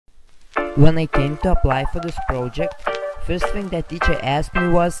When I came to apply for this project, first thing that teacher asked me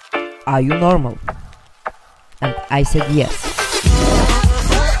was, "Are you normal?" And I said yes.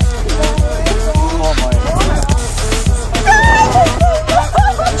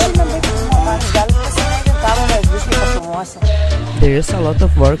 There is a lot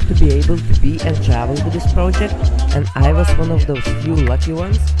of work to be able to be and travel to this project, and I was one of those few lucky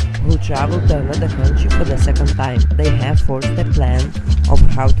ones who traveled to another country for the second time. They have four-step plan of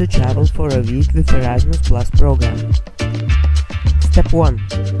how to travel for a week with Erasmus Plus program. Step 1.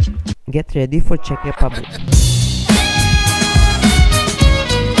 Get ready for Czech Republic.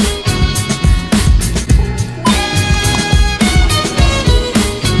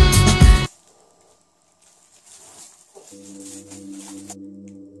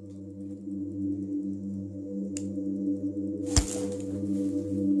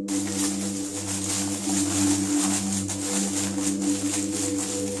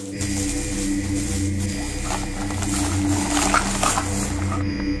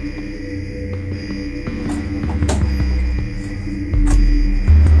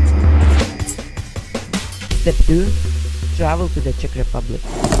 Step 2. Travel to the Czech Republic.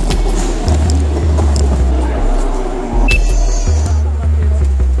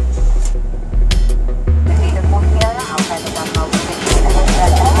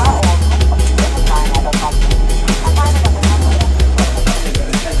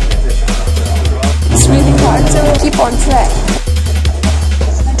 It's really hard to keep on track.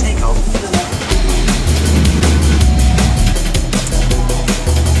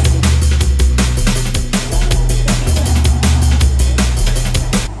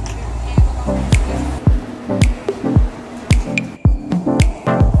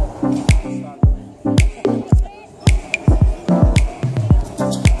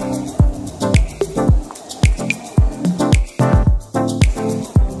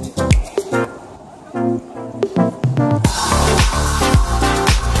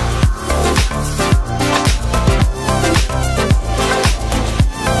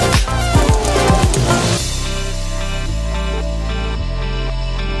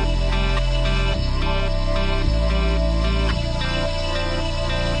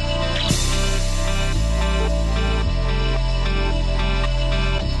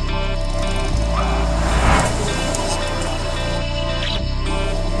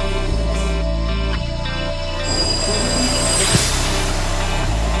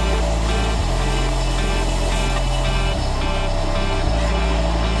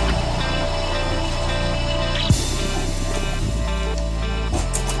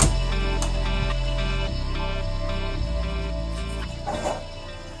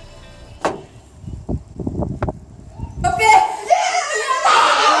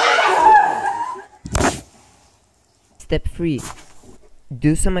 Step 3.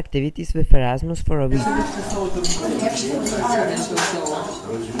 Do some activities with Erasmus for a week.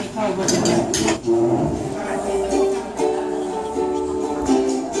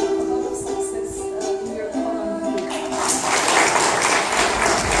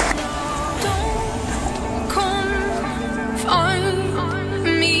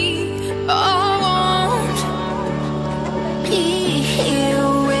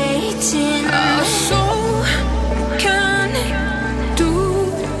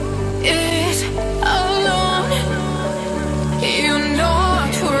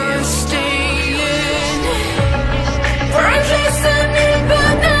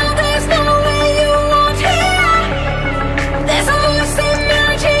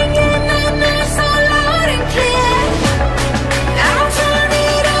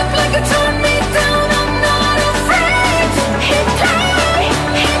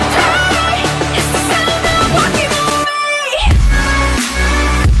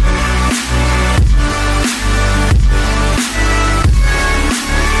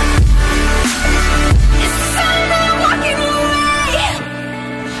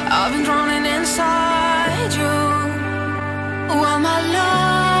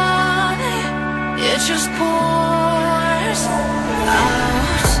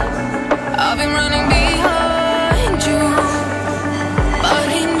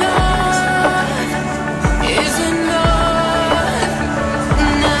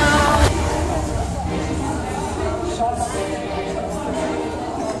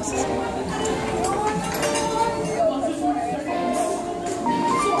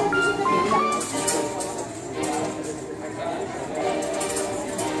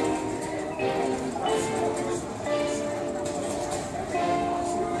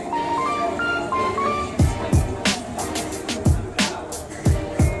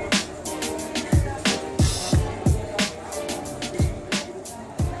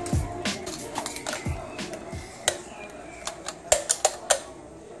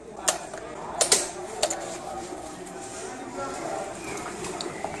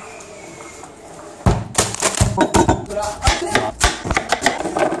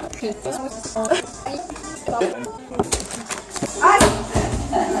 But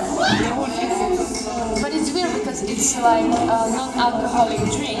it's weird because it's like non-alcoholic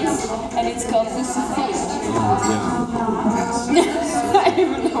drinks and it's called different. I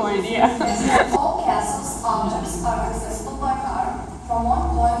have no idea. All castles objects are accessible by car. From one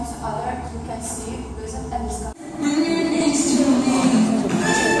point to other, you can see, visit, and discover.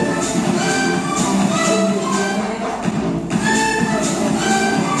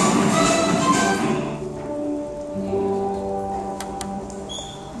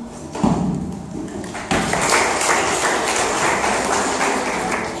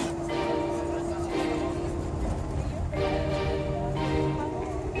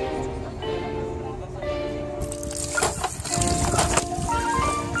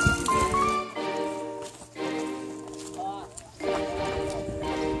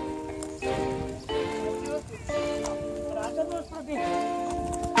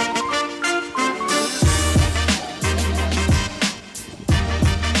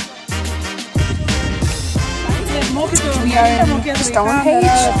 We are in Stonehenge.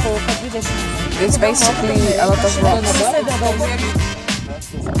 It's basically a lot of rocks.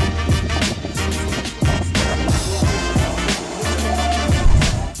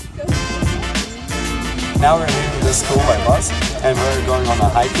 Now we're leaving the school by bus and we're going on a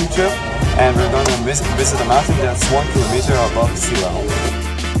hiking trip and we're going to visit a mountain that's 1 kilometer above sea level.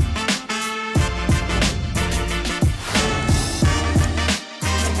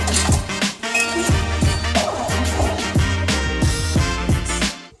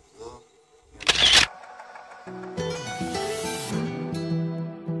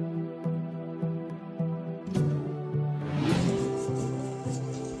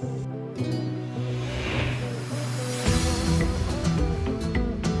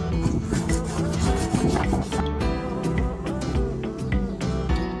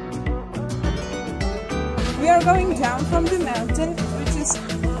 We are going down from the mountain, which is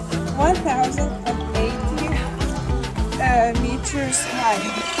 1,080 meters high.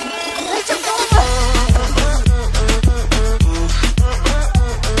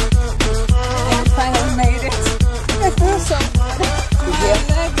 I finally made it. It feels so good. My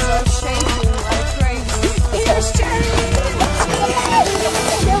legs are shaking like crazy. Jamsheree!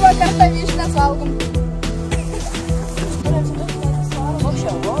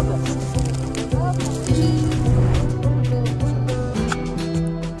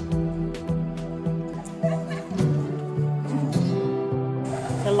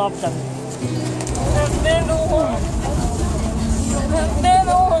 I love them.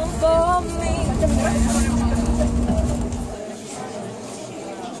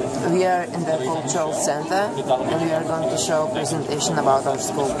 We are in the cultural center and we are going to show a presentation about our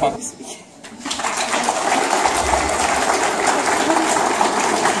school.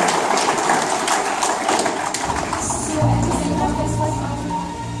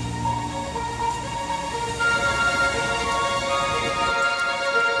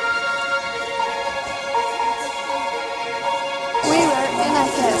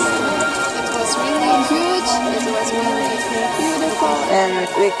 And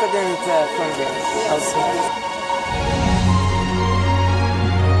we couldn't from there also.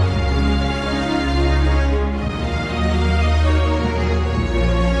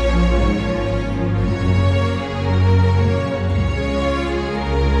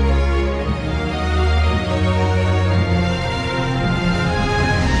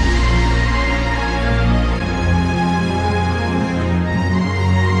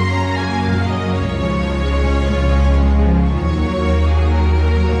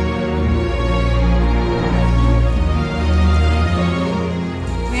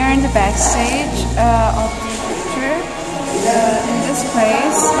 Backstage of the picture. In this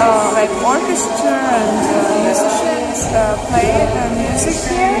place, like orchestra and musicians play music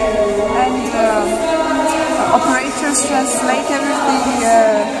here, and operators translate everything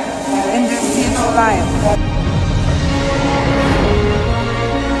in the theater live.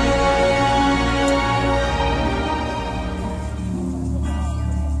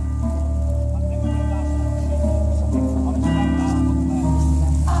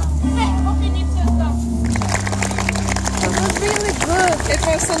 It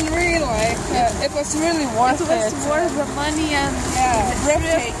was unreal, it was really worth it. It was worth the money and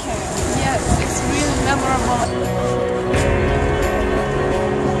breathtaking. Yes, it's really memorable.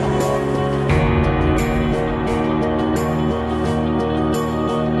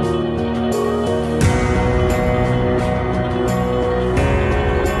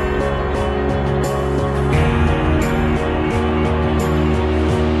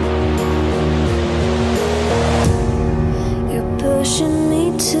 Pushing me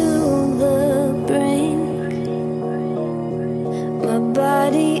to the brink. My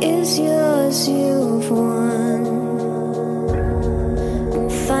body is yours, you've won. I'm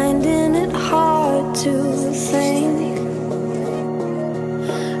finding it hard to think.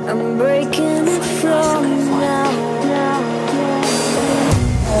 I'm breaking it from now.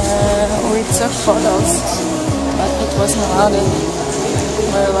 We took photos, but it wasn't allowed.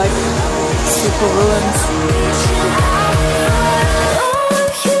 We're like super ruins.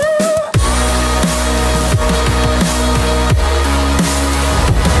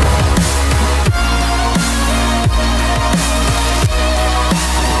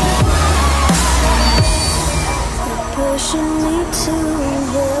 Pushing me to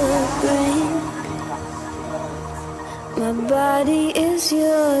the brink. My body is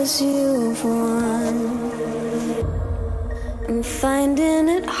yours, you've won. I'm finding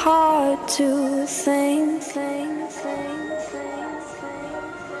it hard to think. So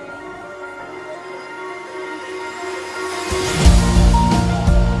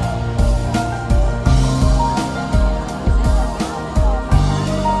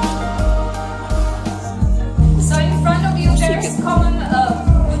in front of you there's common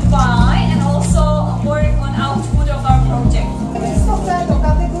goodbye and also work on output of our project.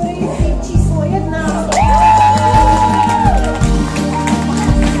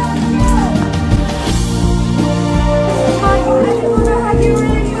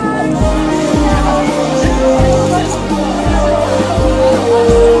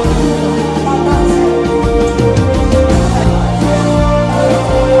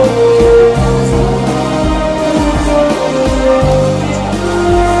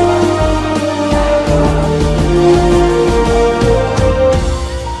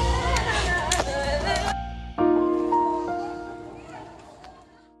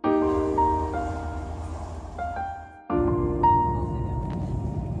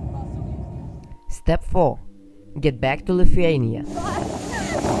 Step 4. Get back to Lithuania.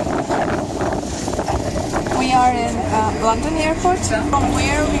 We are in London airport, from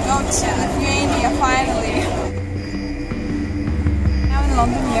where we go to Lithuania finally. Now in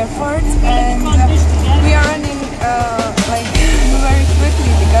London airport, and we are running like very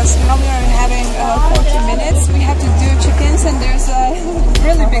quickly because now we are having 40 minutes. We have to do check-ins and there's a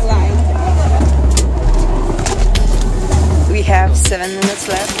really big line. We have 7 minutes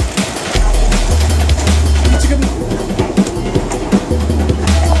left.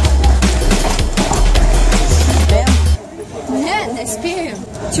 Ne, nespėjom.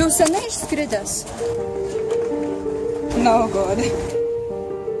 Čia jau senai išskridęs. No good.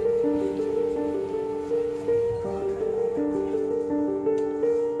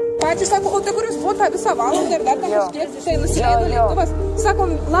 Patys sako, o tai kuris buvo tą visą valandą ir dar ten kažkiek, tai nusileido lėktuvas. Sakom,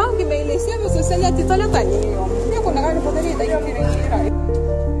 laukime eilėse visose, net į tualetą neėjom. Nieko negali padaryti, jokie reikia yra.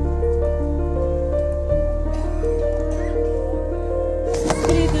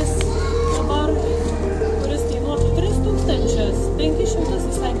 Skrydis dabar, kuris kainuotų 3500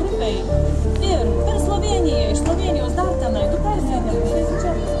 visai grupiai. Ir per Sloveniją, iš Slovenijos dar tenai, du persėdėm, štai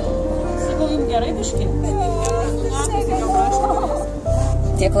čia. Sakau, jums gerai biški?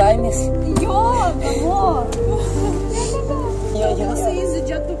 Tiek laimės. Jo, gavo. Jisai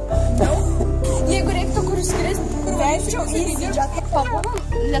įsidžiatų. Jeigu reiktų kur skristi, kur veisčiau įsidžiatų. Pabuvom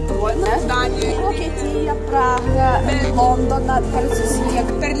Lietuvoje, ne? Danijoje. Vokietija, Praga, Londoną, Prancūziją.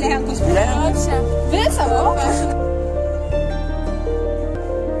 Per Lenkus. Visą Europą.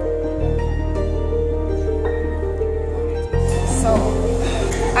 So,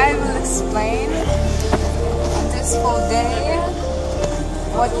 I will explain this whole day,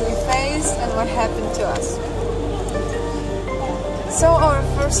 what we faced and what happened to us. So our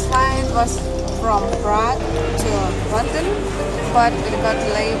first flight was from Prague to London, but it got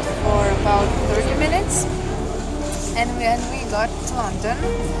delayed for about 30 minutes. And when we got to London,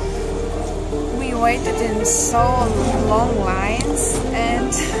 we waited in so long lines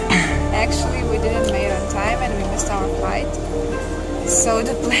and actually we didn't make it on time and we missed our flight. So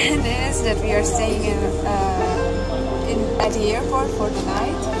the plan is that we are staying at the airport for the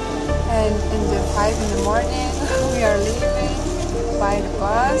night, and in the 5 in the morning we are leaving by the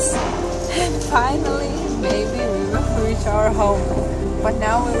bus, and finally maybe we will reach our home. But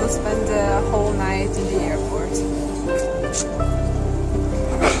now we will spend the whole night in the airport.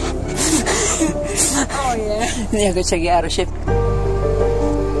 Oh yeah. Nieko čia gero šiaip.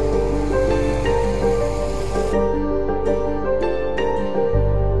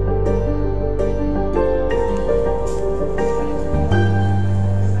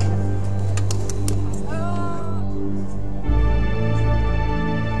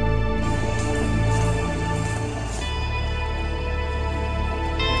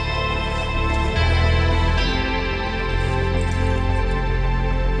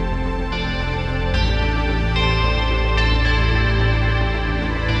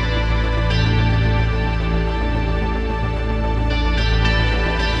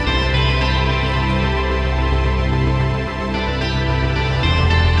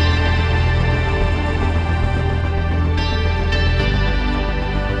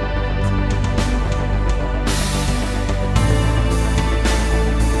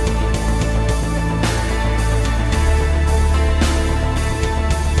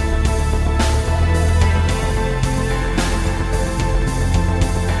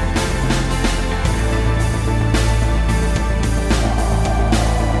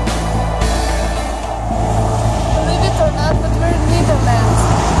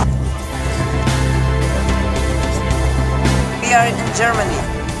 Germany.